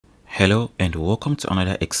Hello and welcome to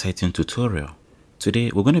another exciting tutorial. Today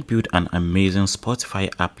we're going to build an amazing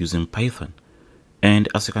Spotify app using Python. And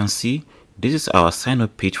as you can see, this is our sign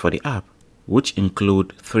up page for the app, which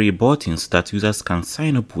include 3 buttons that users can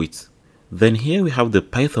sign up with. Then here we have the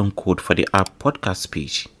Python code for the app podcast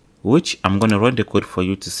page, which I'm going to run the code for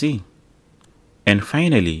you to see. And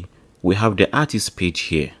finally, we have the artist page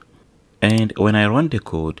here. And when I run the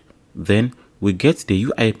code, then we get the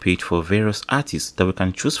UI page for various artists that we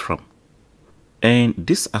can choose from. And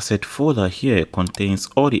this asset folder here contains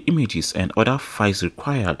all the images and other files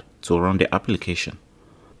required to run the application.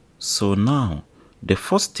 So now, the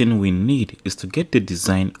first thing we need is to get the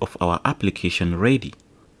design of our application ready.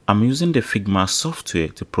 I'm using the Figma software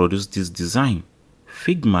to produce this design.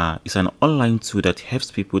 Figma is an online tool that helps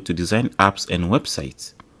people to design apps and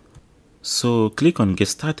websites. So click on Get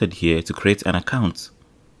Started here to create an account.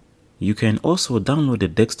 You can also download the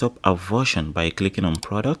desktop app version by clicking on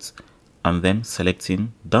Products and then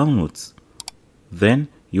selecting Downloads. Then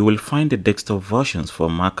you will find the desktop versions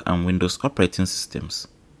for Mac and Windows operating systems.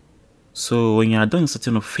 So when you are done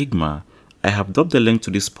setting up Figma, I have dropped the link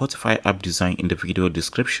to the Spotify app design in the video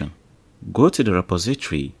description. Go to the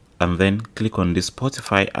repository and then click on the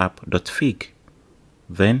Spotify app.fig.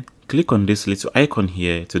 Then click on this little icon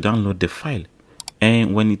here to download the file.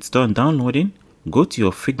 And when it's done downloading, go to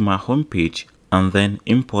your Figma homepage and then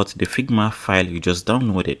import the Figma file you just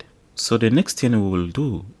downloaded. So the next thing we will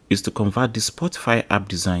do is to convert the Spotify app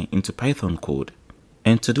design into Python code.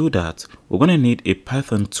 And to do that, we're going to need a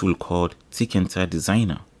Python tool called Tkinter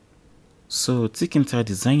Designer. So Tkinter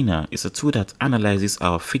Designer is a tool that analyzes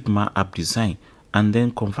our Figma app design and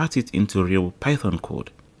then converts it into real Python code.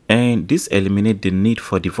 And this eliminates the need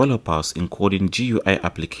for developers in coding GUI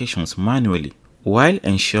applications manually, while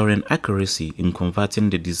ensuring accuracy in converting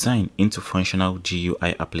the design into functional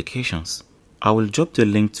GUI applications. I will drop the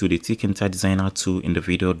link to the Tkinter Designer tool in the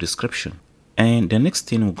video description. And the next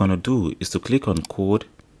thing we're going to do is to click on Code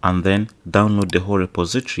and then download the whole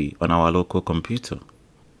repository on our local computer.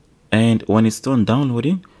 And when it's done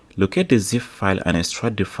downloading, locate the zip file and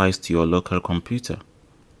extract the files to your local computer.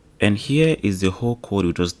 And here is the whole code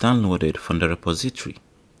we just downloaded from the repository.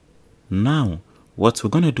 Now, what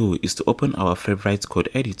we're going to do is to open our favorite code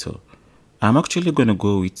editor. I'm actually going to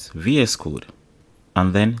go with VS Code.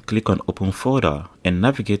 And then click on Open Folder and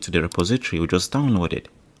navigate to the repository we just downloaded.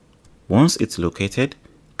 Once it's located,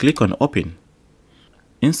 click on Open.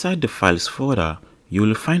 Inside the Files folder, you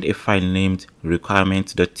will find a file named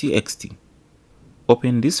requirement.txt.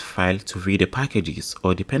 Open this file to read the packages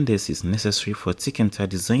or dependencies necessary for Tkinter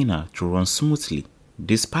Designer to run smoothly.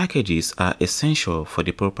 These packages are essential for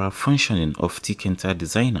the proper functioning of Tkinter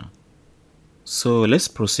Designer. So let's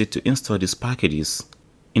proceed to install these packages.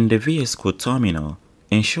 In the VS Code terminal,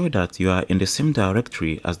 ensure that you are in the same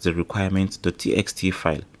directory as the requirement.txt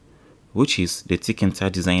file, which is the Tkinter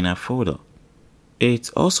Designer folder. It's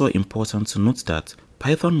also important to note that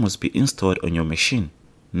Python must be installed on your machine.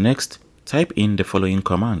 Next, type in the following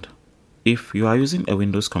command. If you are using a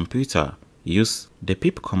Windows computer, use the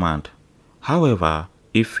pip command. However,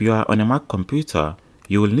 if you are on a Mac computer,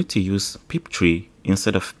 you will need to use pip3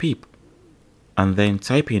 instead of pip. And then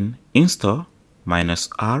type in install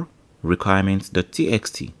 -r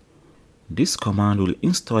requirement.txt. This command will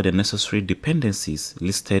install the necessary dependencies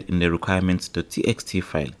listed in the requirement.txt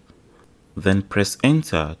file. Then press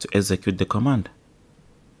enter to execute the command.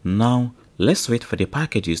 Now, let's wait for the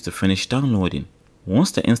packages to finish downloading.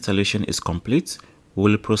 Once the installation is complete, we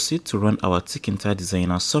will proceed to run our Tkinter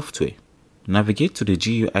Designer software. Navigate to the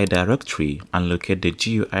GUI directory and locate the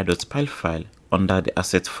GUI.py file under the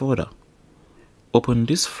Assets folder. Open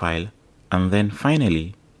this file and then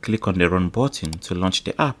finally click on the Run button to launch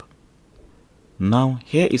the app. Now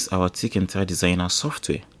here is our Tkinter Designer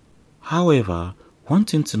software. However, one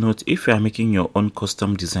thing to note if you are making your own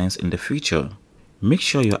custom designs in the future, make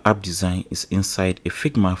sure your app design is inside a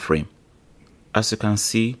Figma frame. As you can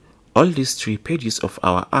see, all these 3 pages of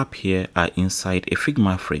our app here are inside a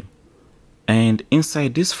Figma frame. And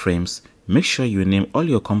inside these frames, make sure you name all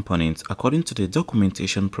your components according to the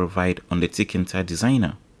documentation provided on the Tkinter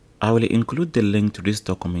Designer. I will include the link to this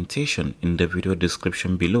documentation in the video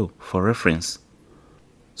description below for reference.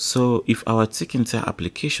 So if our Tkinter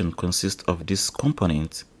application consists of these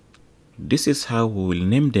components, this is how we will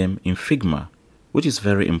name them in Figma, which is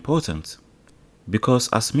very important. Because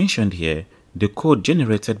as mentioned here, the code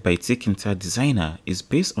generated by Tkinter Designer is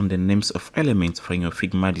based on the names of elements from your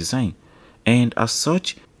Figma design, and as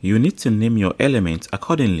such, you need to name your elements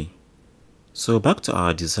accordingly. So back to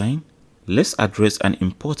our design, let's address an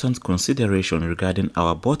important consideration regarding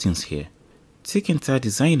our buttons here. Tkinter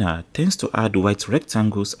Designer tends to add white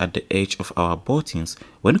rectangles at the edge of our buttons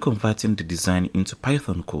when converting the design into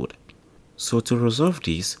Python code. So to resolve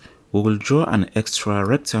this, we will draw an extra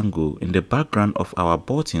rectangle in the background of our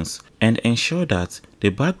buttons and ensure that the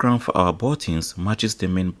background for our buttons matches the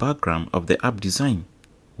main background of the app design.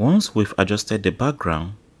 Once we've adjusted the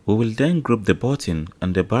background, we will then group the button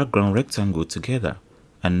and the background rectangle together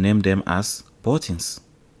and name them as buttons.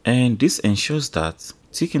 And this ensures that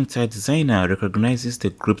Tkinter Designer recognizes the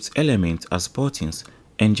grouped element as buttons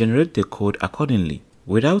and generates the code accordingly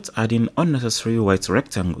without adding unnecessary white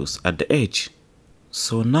rectangles at the edge.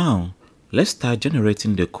 So now, let's start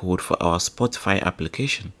generating the code for our Spotify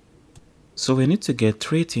application. So we need to get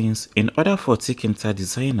 3 things in order for Tkinter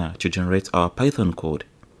Designer to generate our Python code.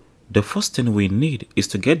 The first thing we need is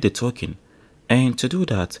to get the token, and to do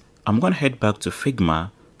that, I'm going to head back to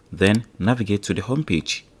Figma, then navigate to the home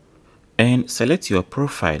page, and select your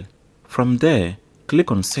profile. From there, click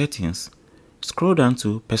on Settings, scroll down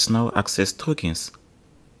to Personal Access Tokens,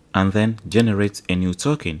 and then generate a new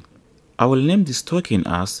token. I will name this token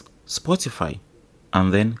as Spotify,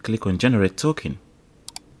 and then click on Generate Token.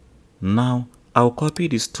 Now, I'll copy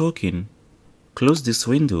this token, close this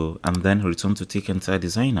window, and then return to Tkinter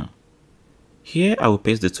Designer. Here I will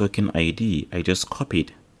paste the token ID I just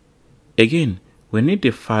copied. Again, we need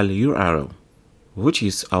the file URL, which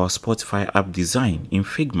is our Spotify app design in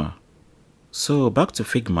Figma. So back to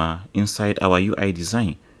Figma, inside our UI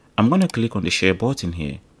design, I'm going to click on the share button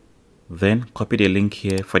here. Then copy the link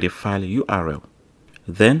here for the file URL.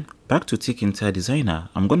 Then back to Tkinter Designer,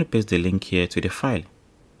 I'm going to paste the link here to the file.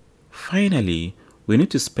 Finally, we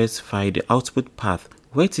need to specify the output path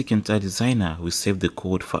where Tkinter Designer will save the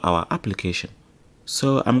code for our application.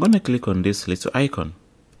 So I'm going to click on this little icon.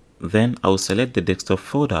 Then I will select the desktop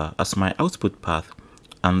folder as my output path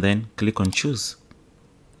and then click on choose.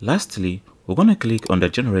 Lastly, we're going to click on the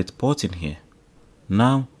generate button here.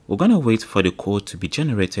 Now we're going to wait for the code to be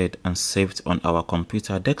generated and saved on our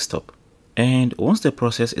computer desktop. And once the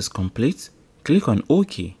process is complete, click on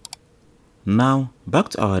OK. Now back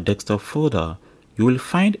to our desktop folder, you will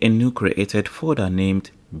find a new created folder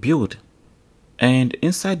named build. And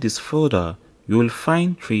inside this folder, you will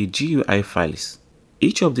find 3 GUI files.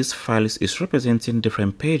 Each of these files is representing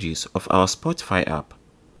different pages of our Spotify app.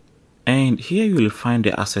 And here you will find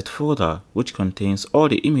the asset folder, which contains all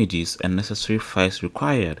the images and necessary files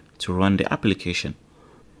required to run the application.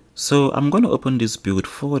 So I'm going to open this build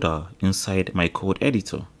folder inside my code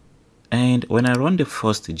editor. And when I run the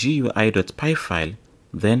first GUI.py file,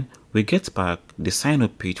 then we get back the sign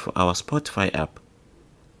up page for our Spotify app.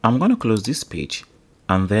 I'm going to close this page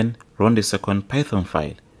and then run the second Python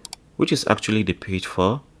file, which is actually the page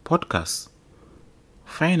for podcasts.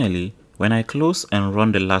 Finally, when I close and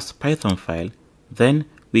run the last Python file, then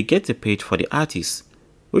we get the page for the artist,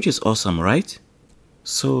 which is awesome, right?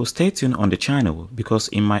 So stay tuned on the channel because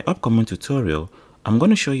in my upcoming tutorial, I'm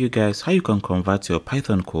going to show you guys how you can convert your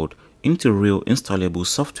Python code into real installable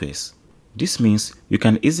softwares. This means you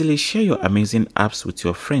can easily share your amazing apps with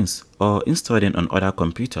your friends or install them on other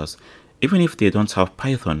computers, even if they don't have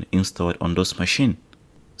Python installed on those machines.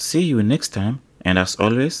 See you next time, and as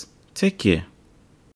always, take care.